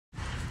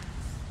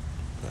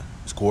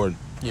It's Gordon.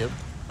 Yep.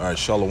 All right,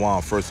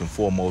 Shalom. First and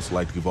foremost, I'd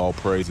like to give all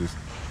praises,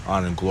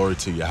 honor, and glory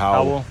to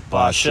Yahweh,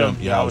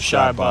 Ba'ashem, Yahweh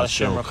Shai,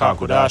 Ba'ashem,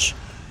 Rakakodash.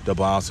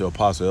 Double honor to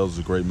Apostle Elders,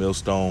 the great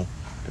millstone,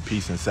 and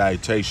peace and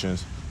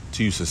salutations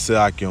to you,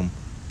 Sasakim,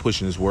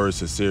 pushing his words,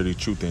 sincerity,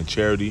 truth, and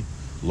charity.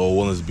 Lord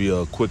willing, this be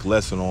a quick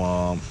lesson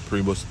on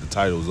pretty much the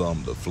titles.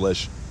 The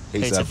flesh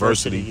hates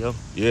adversity. Yep.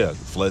 Yeah, the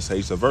flesh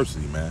hates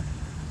adversity, man.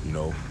 You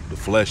know, the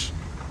flesh,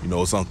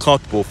 it's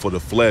uncomfortable for the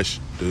flesh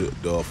to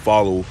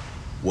follow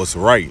what's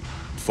right,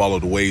 follow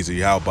the ways of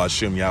Yahweh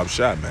Ba'ashem, Yahweh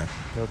Shai, man.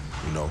 Yep.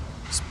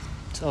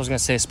 So I was going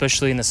to say,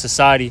 especially in a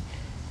society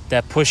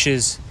that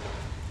pushes,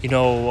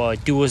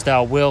 do as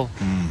thou will.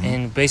 Mm-hmm.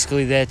 And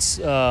basically that's,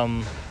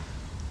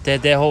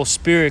 that whole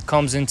spirit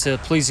comes into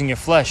pleasing your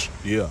flesh.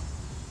 Yeah.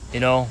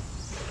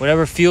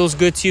 Whatever feels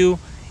good to you,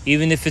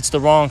 even if it's the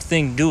wrong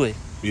thing, do it.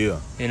 Yeah.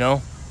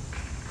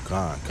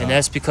 God. And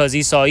that's because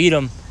Esau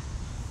Edom,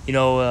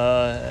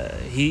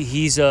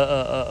 he's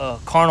a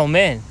carnal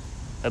man,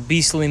 a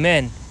beastly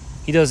man.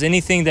 He does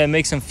anything that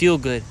makes him feel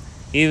good.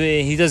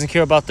 Even he doesn't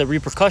care about the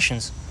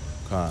repercussions.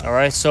 God. All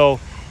right. So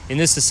in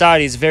this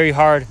society, it's very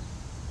hard,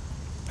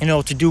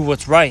 to do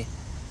what's right.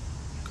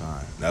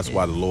 God. That's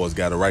why the Lord's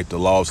got to write the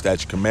law,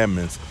 statute,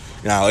 commandments.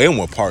 Now,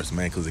 inward parts,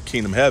 man, because the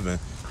kingdom of heaven,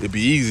 it'd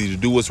be easy to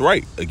do what's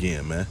right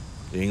again, man.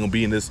 You ain't gonna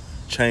be in this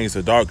chains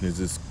of darkness,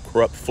 this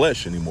corrupt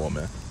flesh anymore,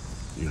 man.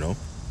 I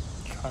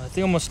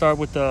think I'm gonna start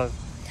with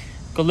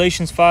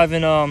Galatians 5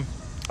 and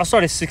I'll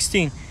start at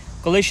 16.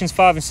 Galatians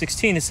 5 and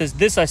 16. It says,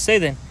 "This I say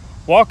then,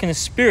 walk in the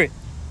Spirit,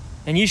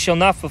 and ye shall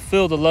not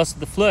fulfill the lust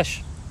of the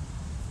flesh."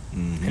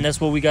 Mm-hmm. And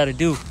that's what we got to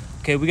do.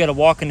 Okay, we got to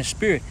walk in the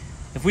Spirit.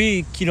 If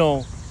we,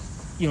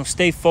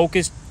 stay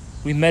focused,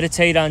 we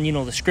meditate on,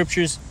 the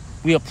scriptures,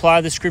 we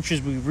apply the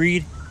scriptures we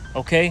read.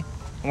 Okay,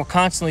 and we're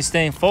constantly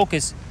staying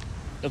focused.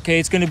 Okay,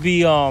 it's going to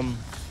be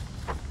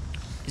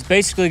it's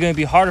basically going to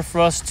be harder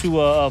for us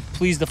to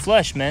please the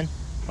flesh, man.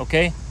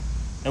 Okay,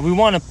 and we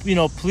want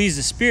to please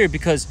the Spirit,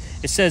 because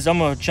it says, I'm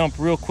going to jump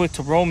real quick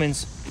to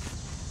Romans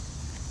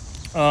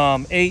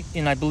 8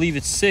 and I believe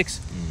it's 6.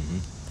 Mm-hmm.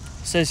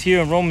 It says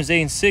here in Romans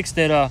 8 and 6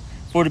 that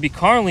for to be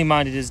carnally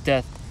minded is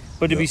death,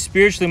 but to be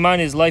spiritually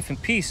minded is life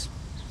and peace.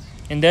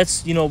 And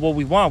that's what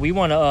we want. We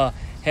want to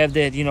have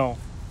that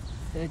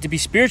to be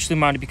spiritually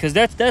minded, because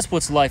that's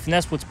what's life and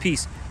that's what's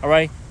peace. All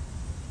right.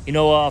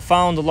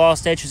 Following the law,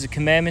 statutes, and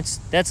commandments,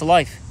 that's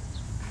life,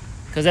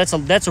 because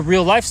that's a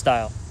real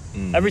lifestyle.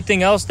 Mm-hmm.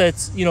 Everything else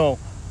that's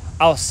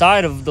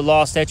outside of the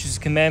law, statutes,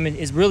 and commandment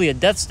is really a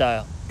death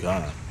style.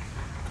 God.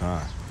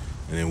 And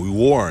then we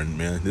warring,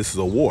 man. This is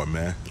a war,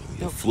 man.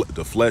 Yep.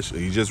 The flesh,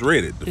 you just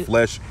read it. The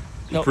flesh,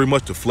 pretty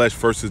much the flesh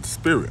versus the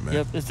spirit, man.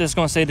 Yep, it's just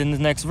going to say it in the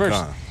next verse.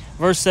 God.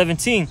 Verse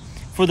 17,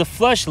 "For the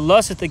flesh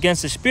lusteth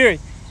against the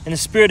spirit, and the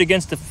spirit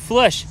against the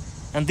flesh,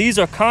 and these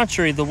are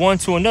contrary the one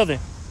to another,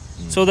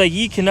 so that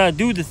ye cannot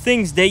do the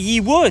things that ye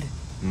would."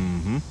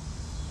 Mm-hmm.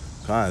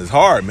 God, it's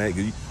hard, man.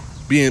 'Cause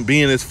being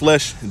in this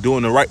flesh and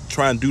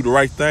trying to do the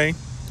right thing,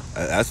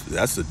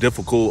 that's a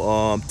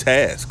difficult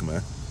task,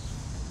 man.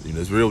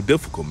 It's real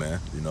difficult, man.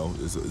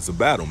 It's a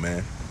battle,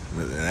 man.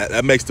 And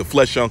that makes the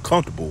flesh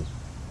uncomfortable,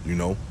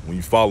 when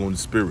you follow in the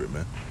spirit,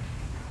 man.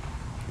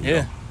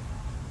 Yeah.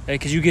 Hey,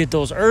 because you get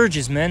those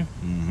urges, man.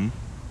 Mm-hmm.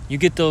 You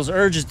get those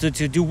urges to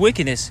do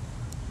wickedness.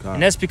 God.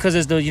 And that's because,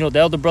 as the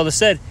elder brother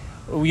said,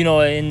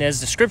 and as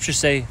the scriptures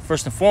say,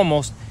 first and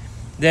foremost,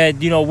 that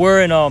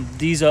we're in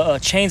these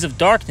chains of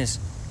darkness.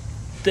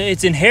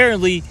 It's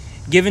inherently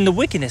given the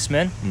wickedness,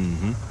 man.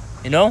 Mm-hmm.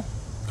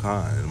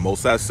 God, and the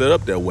Most High set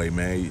up that way,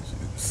 man. You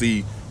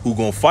see who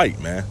gonna fight,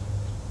 man.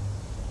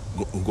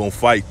 Who gonna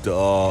fight to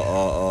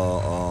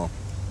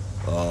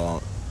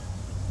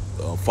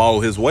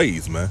follow his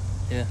ways, man.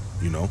 Yeah.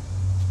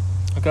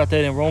 I I got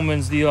that in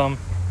Romans 7.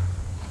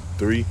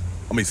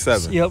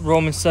 Yep,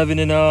 Romans 7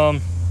 and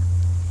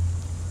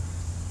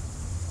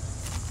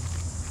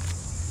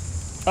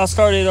I'll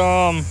start at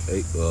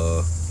 8.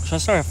 Should I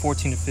start at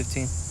 14 to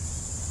 15?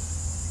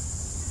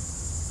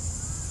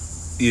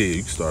 Yeah,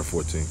 you can start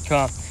 14.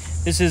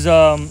 This is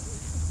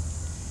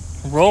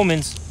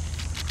Romans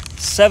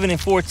 7 and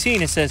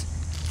 14. It says,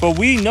 "For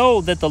we know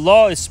that the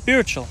law is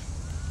spiritual,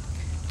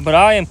 but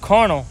I am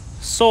carnal,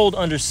 sold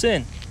under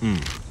sin."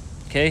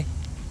 Okay,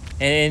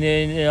 and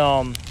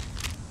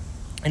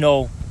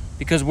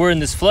because we're in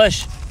this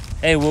flesh,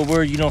 hey,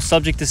 we're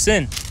subject to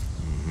sin.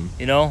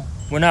 Mm-hmm.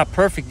 We're not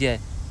perfect yet.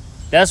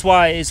 That's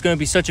why it's going to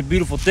be such a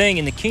beautiful thing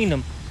in the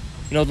kingdom.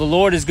 The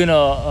Lord is going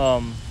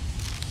to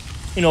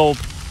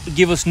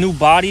give us new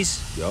bodies.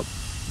 Yep.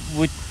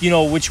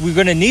 Which we're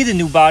going to need the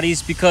new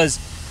bodies, because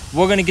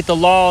we're going to get the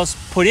laws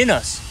put in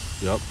us.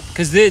 Yep.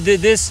 Because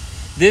this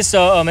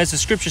as the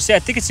scripture says, I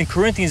think it's in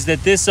Corinthians,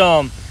 that this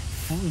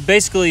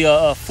basically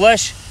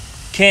flesh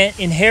can't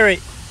inherit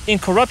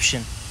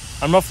incorruption.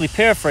 I'm roughly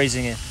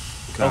paraphrasing it.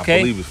 Okay.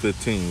 I believe it's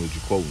 15. What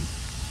you quoting?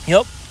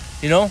 Yep.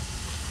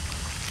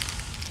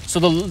 So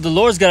the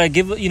Lord's got to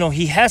give.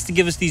 He has to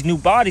give us these new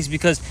bodies,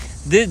 because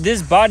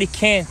this body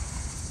can't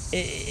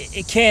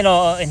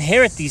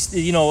inherit these.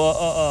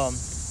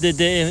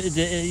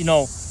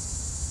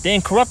 The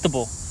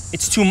incorruptible.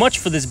 It's too much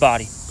for this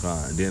body.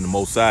 And then the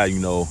Most High,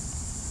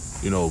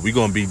 we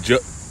gonna be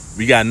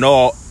we got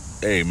no.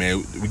 Hey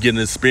man, we getting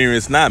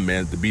experience now,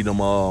 man, to be them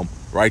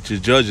righteous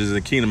judges in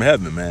the kingdom of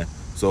heaven, man.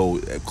 So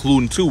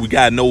including too, we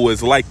gotta know what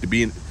it's like to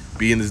be in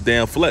this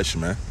damn flesh,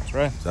 man. That's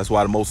right. So that's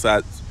why the Most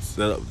High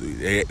set up.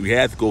 We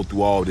had to go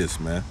through all this,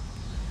 man,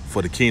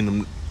 for the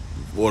kingdom,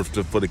 or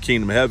for the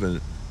kingdom of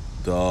heaven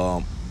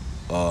to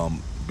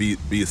be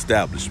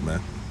established,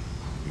 man.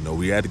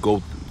 We had to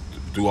go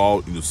through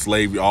all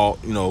slavery, all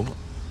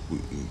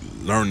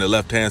learn the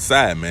left hand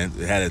side, man.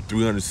 It had a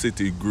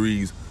 360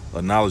 degrees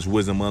of knowledge,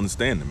 wisdom,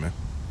 understanding, man.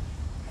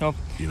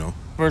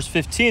 Verse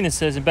 15, it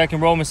says, and back in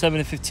Romans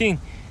 7:15,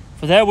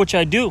 for that which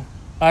I do,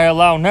 I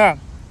allow not.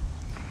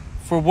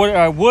 For what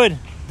I would,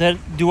 that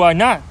do I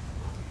not.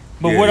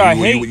 But what I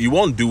hate, you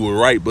want to do it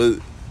right, but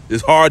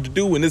it's hard to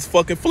do in this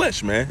fucking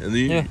flesh, man. And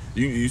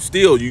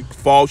you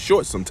fall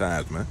short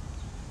sometimes, man.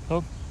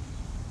 And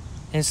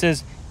it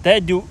says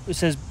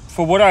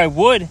for what I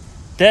would,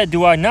 that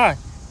do I not.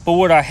 But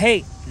what I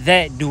hate,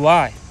 that do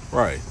I.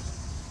 Right.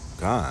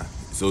 God.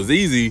 So it's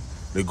easy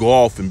to go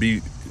off and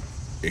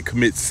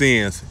commit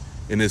sins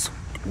in this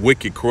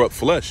wicked, corrupt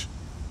flesh.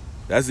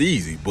 That's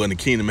easy. But in the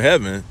kingdom of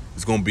heaven,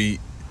 it's gonna be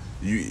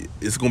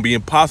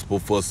impossible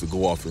for us to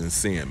go off and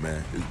sin,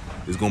 man.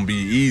 It's gonna be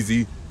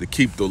easy to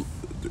keep the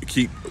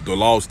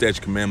law,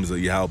 statute, commandments of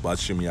Yahweh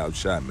B'Shem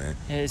Yahushua, man.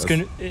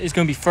 It's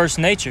gonna be first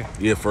nature.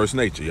 Yeah, first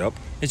nature. Yep.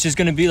 It's just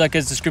gonna be like,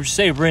 as the scriptures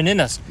say, written in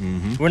us.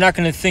 Mm-hmm. We're not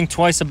gonna think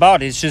twice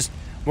about it. It's just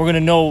we're gonna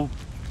know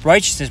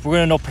righteousness. We're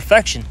gonna know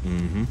perfection.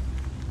 Mm-hmm.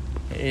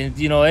 And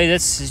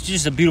it's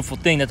just a beautiful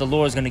thing that the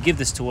Lord is gonna give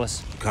this to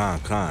us.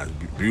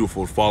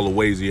 Beautiful to follow the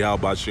ways of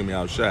Yahweh B'Shem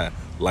Yahushua.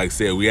 Like I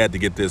said, we had to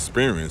get the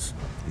experience.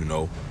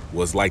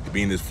 What it's like to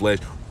be in this flesh.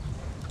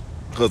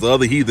 Because the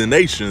other heathen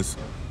nations,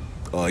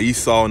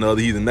 Esau and the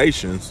other heathen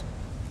nations,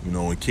 in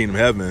kingdom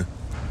of heaven,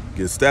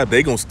 get stabbed,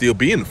 they gonna still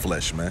be in the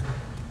flesh, man.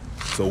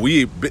 So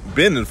we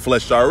been in the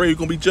flesh already. We're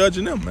gonna be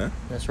judging them, man.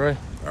 That's right.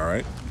 All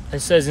right. It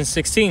says in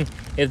 16,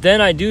 if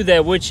then I do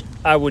that which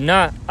I would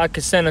not, I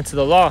consent unto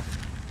the law,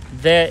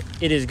 that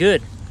it is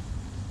good.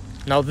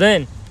 Now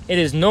then, it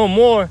is no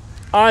more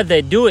I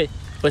that do it,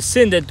 but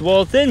sin that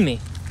dwelleth in me.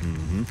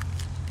 Mm-hmm.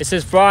 It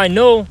says, for I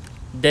know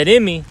that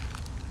in me,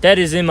 that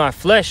is in my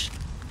flesh,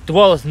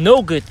 dwelleth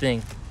no good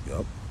thing.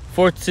 Yep.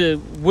 For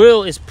to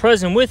will is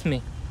present with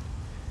me,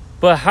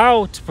 but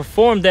how to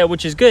perform that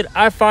which is good,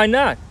 I find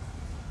not.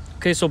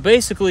 Okay, so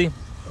basically,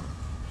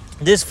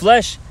 this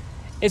flesh,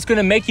 it's going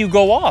to make you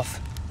go off.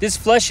 This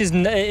flesh is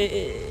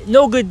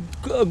no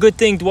good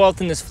thing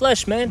dwelleth in this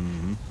flesh, man.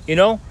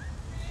 Mm-hmm.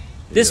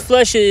 This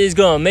flesh is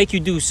going to make you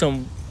do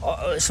some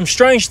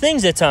strange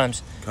things at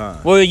times.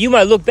 Well, you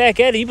might look back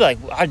at it, you be like,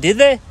 I did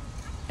that?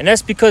 And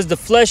that's because the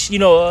flesh,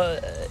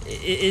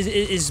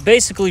 is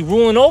basically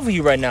ruling over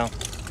you right now.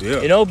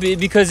 Yeah.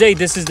 Because, hey,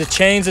 this is the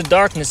chains of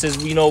darkness, as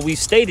we've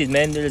stated,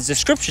 man. There's a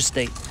scripture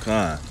state.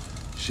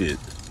 Shit.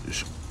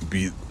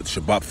 Be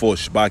Shabbat before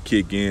Shabbat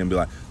kick in, be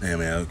like,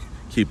 man,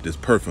 keep this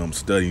perfect. I'm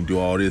studying, do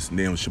all this, and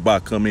then when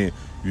Shabbat come in,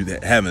 you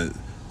having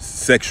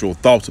sexual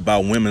thoughts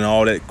about women and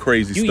all that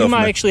crazy stuff. You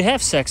might actually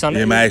have sex on it.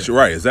 Yeah, might actually,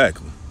 right,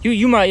 exactly.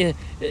 You might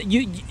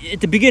at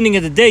the beginning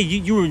of the day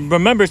you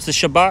remember it's the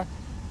Shabbat,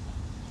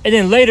 and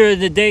then later in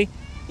the day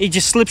it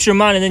just slips your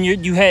mind, and then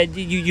you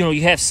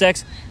have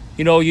sex,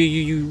 at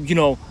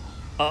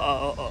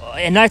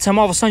nighttime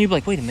all of a sudden you're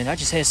like, wait a minute, I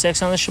just had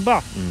sex on the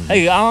Shabbat. Mm-hmm.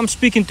 Hey, I'm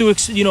speaking through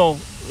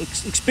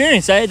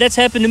experience. That's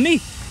happened to me.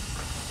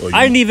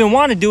 I didn't even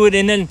want to do it,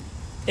 and then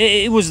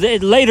it was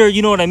later,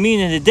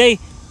 in the day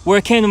where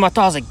it came to my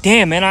thought. I was like,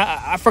 damn, man,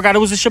 I forgot it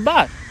was a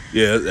Shabbat.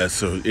 Yeah, that's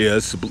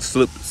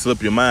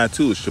slip your mind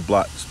too. It's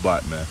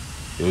Shabbat, man.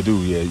 It'll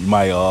do. Yeah, you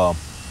might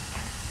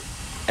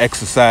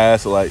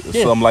exercise or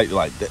something like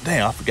that.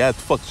 Damn, I forgot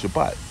the fuck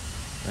Shabbat.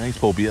 I ain't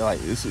supposed to be like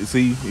this.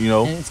 See,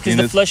 And it's because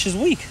the flesh is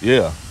weak.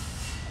 Yeah.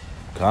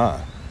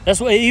 God. That's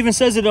what it even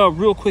says it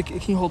real quick.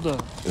 Can you hold the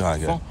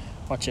phone?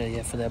 Watch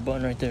out, for that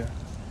button right there.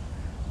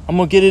 I'm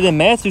gonna get it in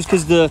Matthew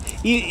because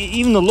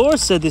even the Lord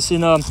said this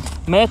in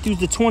Matthew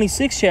the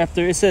 26th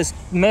chapter. It says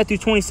Matthew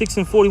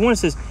 26:41. It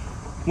says,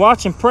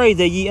 "Watch and pray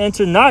that ye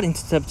enter not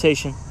into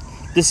temptation.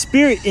 The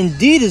spirit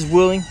indeed is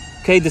willing."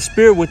 Okay, the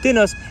spirit within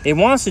us, it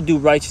wants to do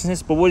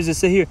righteousness, but what does it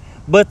say here?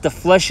 But the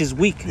flesh is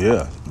weak.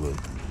 Yeah, but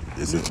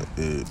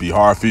it'd be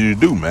hard for you to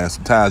do, man.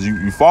 Sometimes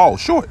you fall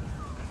short.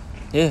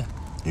 Yeah.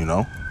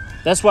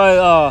 That's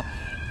why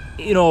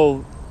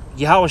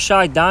Yahweh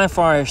Shai dying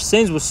for our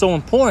sins was so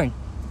important,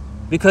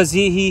 because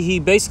he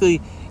basically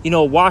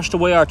washed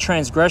away our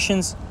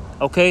transgressions,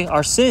 okay,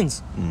 our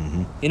sins.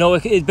 Mm-hmm.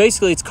 It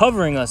basically it's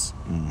covering us.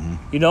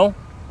 Mm-hmm.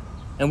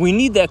 And we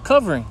need that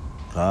covering.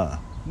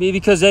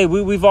 Because hey,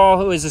 we've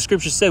all, as the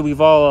scriptures say,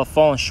 we've all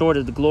fallen short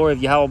of the glory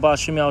of Yahweh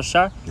B'Shem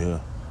Yahushua. Yeah.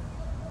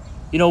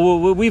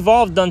 We've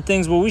all done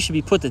things where we should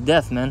be put to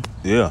death, man.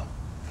 Yeah.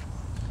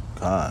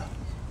 Yeah.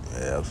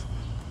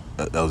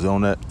 That was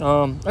on that. I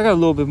got a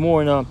little bit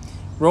more in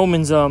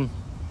Romans 7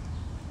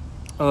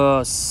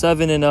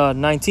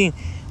 and 19.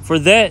 For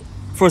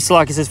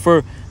Salaki says,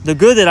 for the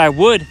good that I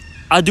would,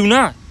 I do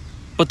not,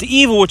 But the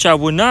evil which I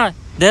would not,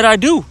 that I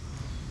do.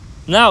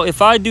 Now,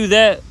 if I do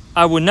that,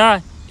 I would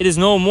not. It is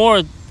no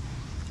more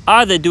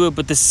I that do it,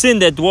 but the sin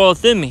that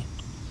dwelleth in me.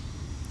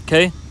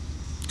 Okay?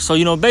 So,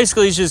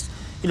 basically it's just,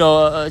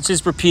 it's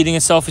just repeating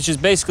itself. It's just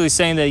basically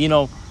saying that,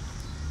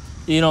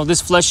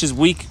 this flesh is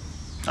weak.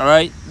 All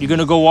right? You're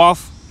going to go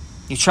off.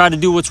 You try to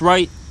do what's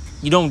right.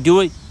 You don't do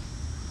it.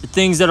 The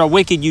things that are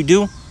wicked, you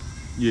do.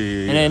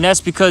 Yeah. And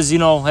that's because,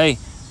 hey,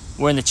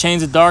 we're in the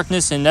chains of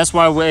darkness, and that's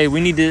why we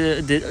need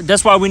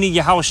that's why we need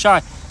Yahweh Shai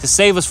to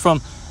save us from.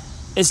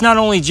 It's not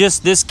only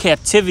just this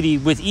captivity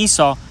with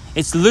Esau.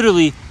 It's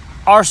literally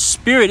our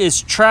spirit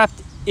is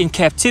trapped in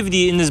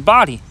captivity in this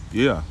body.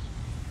 Yeah.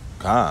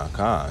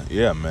 Con.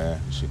 Yeah,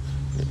 man.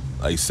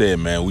 Like you said,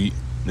 man,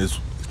 this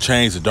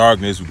chains of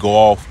darkness, we go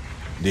off,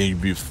 then you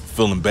be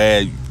feeling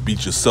bad, you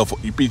beat yourself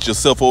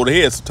over the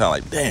head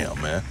sometimes, like,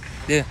 damn, man.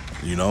 Yeah.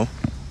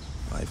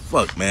 Like,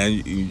 fuck, man.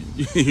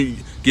 You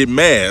get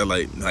mad,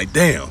 like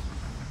damn.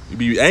 You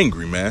be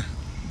angry, man.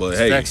 But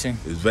hey, vexing.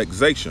 It's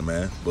vexation,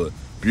 man. But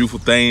beautiful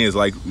thing is,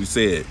 like we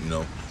said,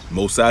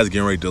 Most High's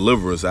getting ready to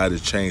deliver us out of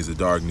this chains of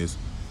darkness,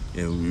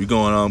 and we're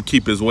going to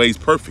keep His ways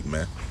perfect,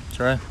 man. That's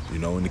right.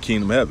 In the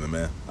kingdom of heaven,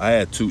 man. I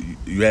had two.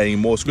 You had any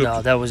more scripture?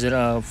 No, that was it.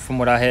 From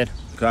what I had.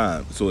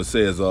 So it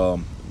says,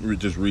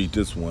 just read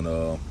this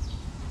one.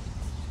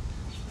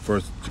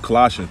 First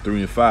Colossians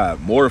 3:5.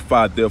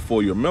 Mortify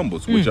therefore your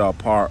members which are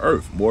upon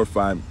earth.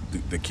 Mortify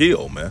the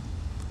kill, man.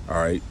 All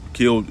right,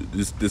 kill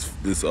this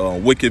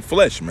wicked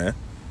flesh, man.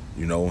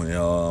 And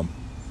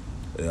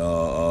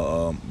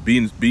be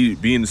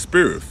in the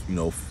spirit.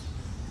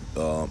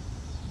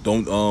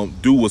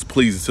 Don't do what's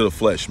pleasing to the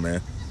flesh,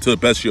 man. To the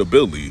best of your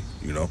ability,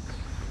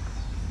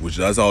 which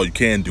that's all you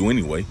can do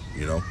anyway,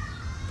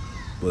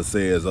 But it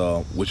says,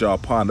 which are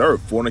upon the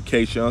earth,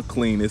 fornication,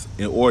 uncleanness,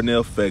 inordinate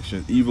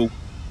affection, evil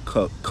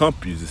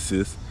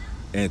concupiscence,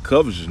 and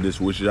covetousness,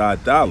 which is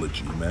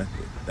idolatry, man.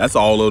 That's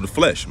all of the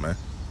flesh, man.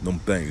 Them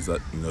things,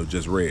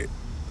 just read.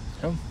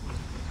 Oh.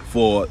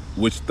 For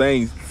which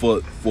things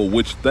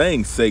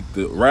sake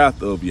the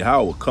wrath of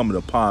Yahweh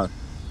cometh on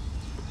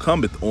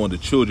the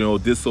children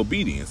of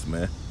disobedience,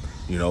 man.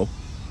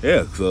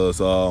 Yeah, because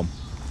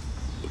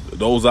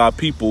those are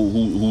people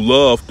who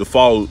love to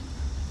follow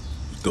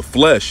the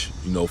flesh,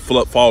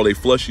 follow their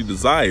fleshy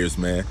desires,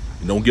 man.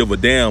 And don't give a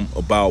damn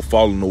about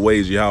following the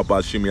ways of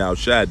Yahweh Shimmy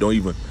outside. Don't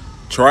even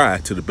try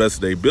to the best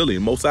of their ability.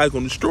 And Most High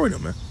gonna destroy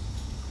them, man.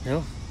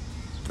 Yeah.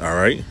 All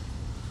right.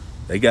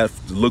 They got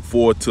to look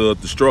forward to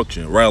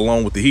destruction right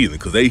along with the heathen,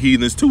 because they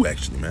heathens too,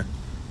 actually, man.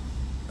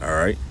 All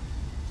right.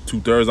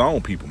 2/3 our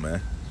own people,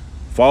 man.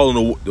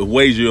 Following the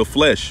ways of your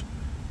flesh.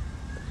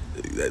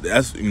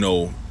 That's,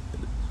 you're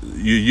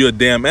a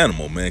damn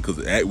animal, man, because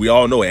we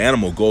all know an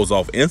animal goes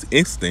off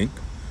instinct.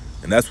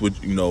 And that's what,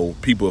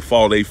 people that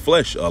follow their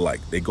flesh are like.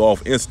 They go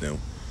off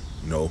instinct,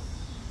 Yeah.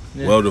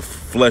 Well, the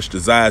flesh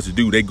desires to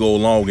do, they go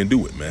along and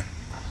do it, man.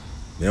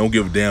 They don't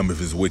give a damn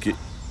if it's wicked.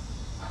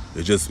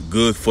 It's just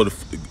good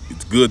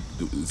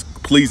it's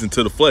pleasing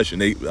to the flesh,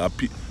 and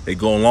they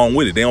go along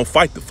with it. They don't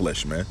fight the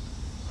flesh, man.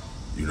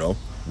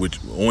 Which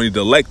only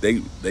the elect,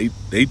 they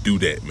do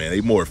that, man.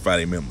 They mortify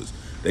their members.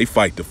 They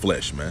fight the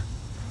flesh, man,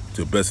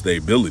 to the best of their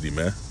ability,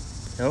 man.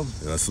 Yep.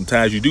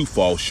 Sometimes you do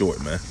fall short,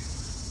 man.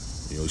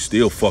 You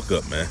still fuck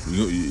up, man.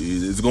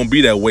 It's gonna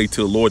be that way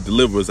till the Lord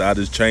delivers out of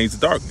this chains of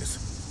darkness.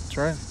 That's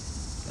right.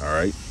 All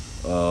right.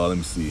 Let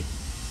me see.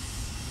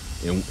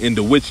 In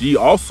the which ye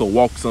also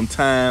walked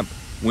sometime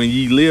when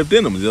ye lived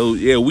in them. So,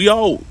 yeah, we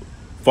all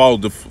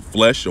followed the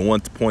flesh at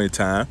one point in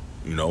time,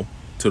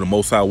 till the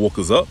Most High woke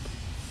us up.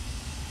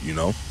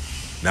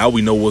 Now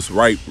we know what's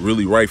right,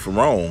 really right from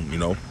wrong,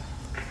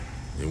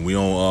 and we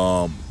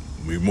don't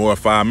we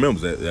mortify our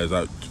members as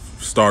I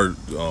started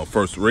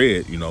first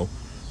read, or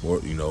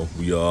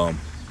we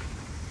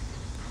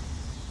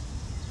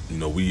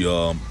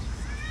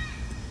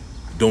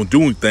don't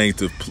do anything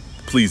to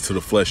please to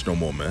the flesh no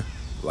more, man.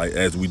 Like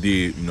as we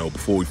did,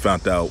 before we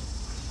found out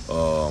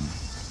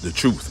the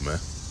truth, man.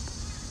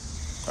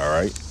 All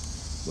right.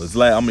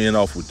 Well, I'm ending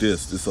off with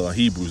this. This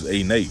Hebrews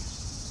 8:8.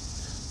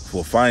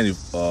 For finding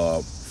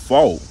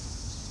fault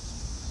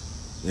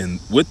and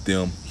with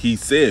them, he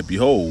said,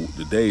 behold,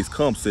 the days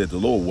come, said the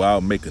Lord, where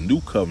I'll make a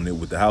new covenant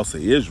with the house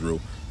of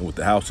Israel and with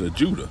the house of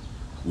Judah,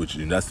 which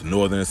that's the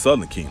northern and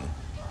southern kingdom.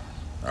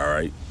 All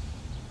right.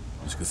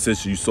 Which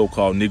consists of you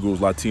so-called Negroes,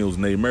 Latinos,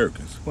 and Native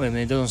Americans. Wait a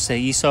minute, it doesn't say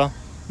Esau?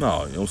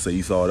 No, it don't say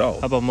Esau at all.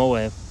 How about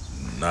Moab?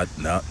 Not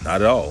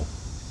at all.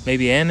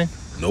 Maybe Ammon?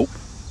 Nope.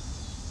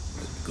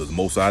 Because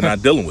Most High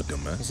not dealing with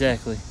them, man.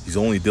 Exactly. He's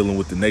only dealing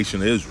with the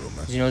nation of Israel,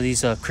 man.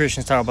 These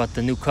Christians talk about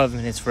the new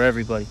covenant. It's for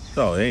everybody.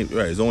 No, it ain't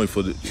right. It's only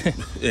for it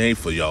ain't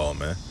for y'all,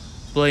 man.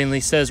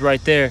 Blatantly says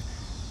right there,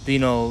 the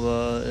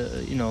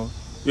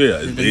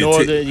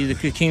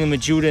the kingdom of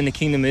Judah and the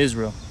kingdom of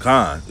Israel,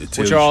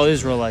 which are all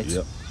Israelites.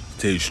 Yep.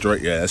 Tell you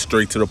straight, yeah, that's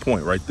straight to the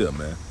point right there,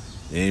 man.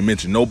 They ain't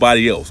mention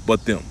nobody else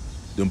but them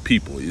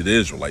people, the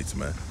Israelites,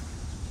 man.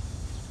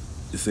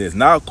 It says,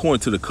 now according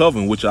to the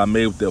covenant which I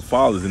made with their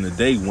fathers in the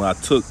day when I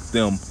took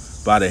them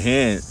by the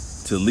hand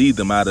to lead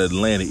them out of the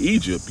land of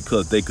Egypt,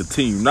 because they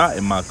continue not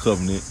in my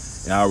covenant,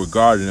 and I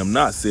regarded them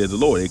not, said the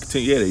Lord. They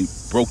continue, they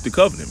broke the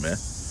covenant, man.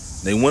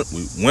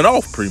 We went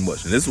off pretty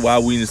much. And this is why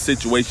we in the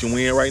situation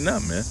we in right now,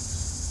 man.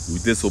 We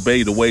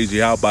disobeyed the ways of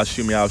Yahweh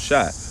Bashim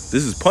Yahushai.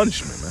 This is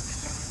punishment, man.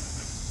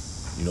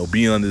 You know,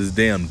 being under this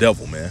damn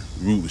devil, man.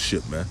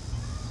 Rulership, man.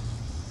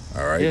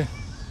 All right. Yeah.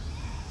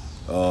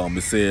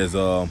 It says,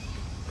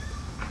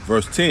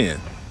 verse 10,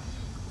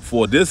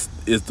 for this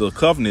is the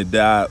covenant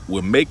that I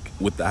will make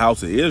with the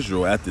house of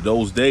Israel after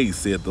those days,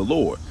 said the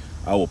Lord.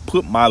 I will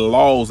put my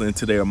laws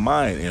into their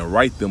mind and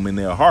write them in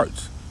their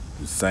hearts.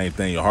 The same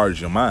thing, your heart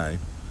is your mind.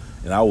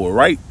 And I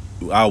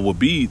will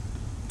be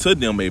to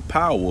them a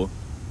power,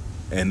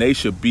 and they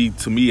should be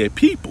to me a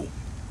people.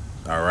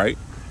 All right.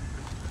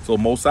 So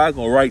Most High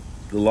gonna write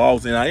the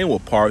laws in our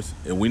inward parts,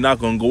 and we're not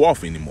gonna go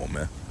off anymore,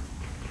 man.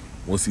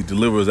 Once he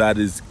delivers out of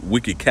this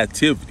wicked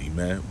captivity,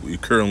 man, we're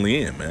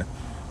currently in, man.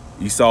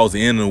 Esau's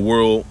the end of the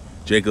world.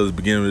 Jacob is the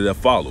beginning of that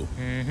follow.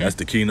 That's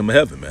the kingdom of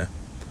heaven, man.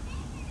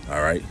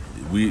 All right.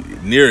 We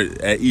near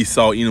at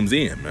Esau, Edom's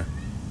end, man.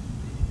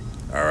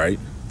 All right.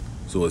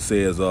 So it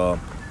says,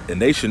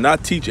 and they should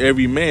not teach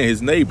every man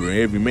his neighbor and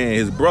every man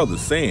his brother,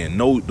 saying,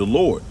 know the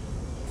Lord.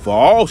 For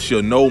all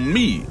shall know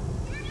me.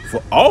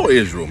 For all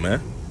Israel,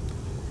 man.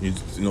 You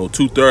know,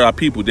 2/3 of our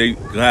people, they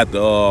gonna have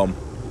to,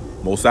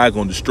 Most High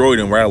gonna destroy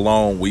them right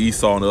along with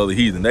Esau and the other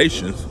heathen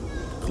nations.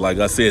 Like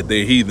I said,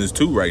 they're heathens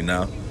too right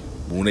now.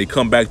 But when they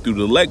come back through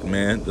the elect,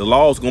 man, the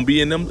law's gonna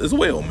be in them as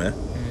well, man.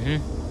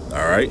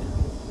 All right.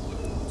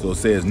 So it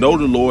says, know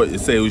the Lord. It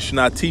says we should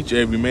not teach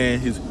every man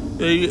his.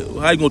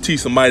 How you gonna teach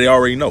somebody they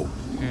already know?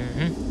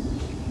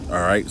 All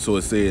right. So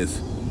it says,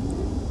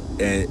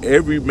 and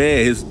every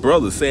man his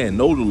brother, saying,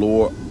 know the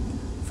Lord,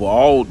 for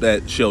all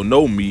that shall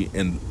know me,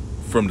 and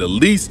from the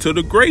least to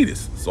the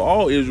greatest. So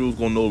all Israel's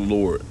gonna know the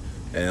Lord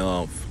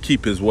and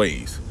keep his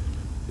ways.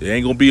 It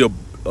ain't gonna be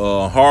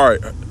a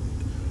hard.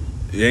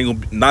 It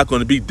ain't not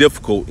gonna be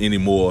difficult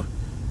anymore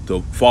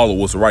to follow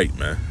what's right,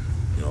 man.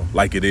 You know,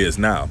 like it is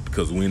now,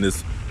 because we in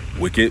this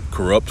wicked,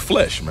 corrupt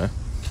flesh, man.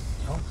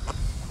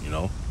 You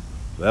know,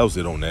 that was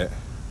it on that.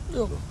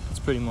 That's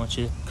pretty much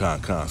it.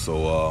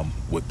 So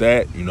with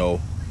that, you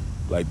know,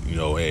 like, you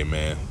know, hey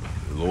man,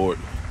 the Lord,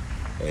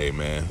 hey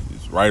man,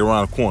 it's right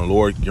around the corner.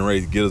 Lord getting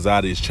ready to get us out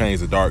of these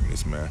chains of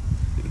darkness, man.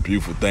 The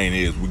beautiful thing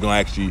is we're gonna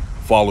actually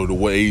follow the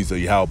ways of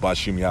Yahweh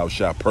Bashim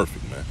Yahushai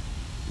perfect, man.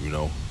 You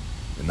know,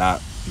 and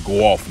not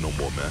go off no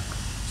more, man.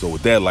 So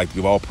with that, I'd like to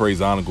give all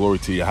praise, honor, glory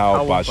to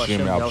Yahweh Bashim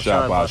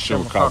Yahushai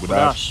Bashim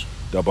Kakadash.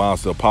 Double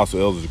honors to Apostle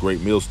Elders,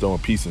 great millstone,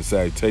 peace and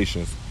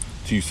salutations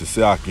to you,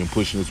 Sasaki, and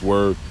pushing this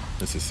word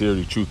in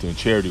sincerity, truth, and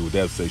charity. With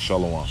that, say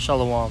shalom.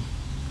 Shalom.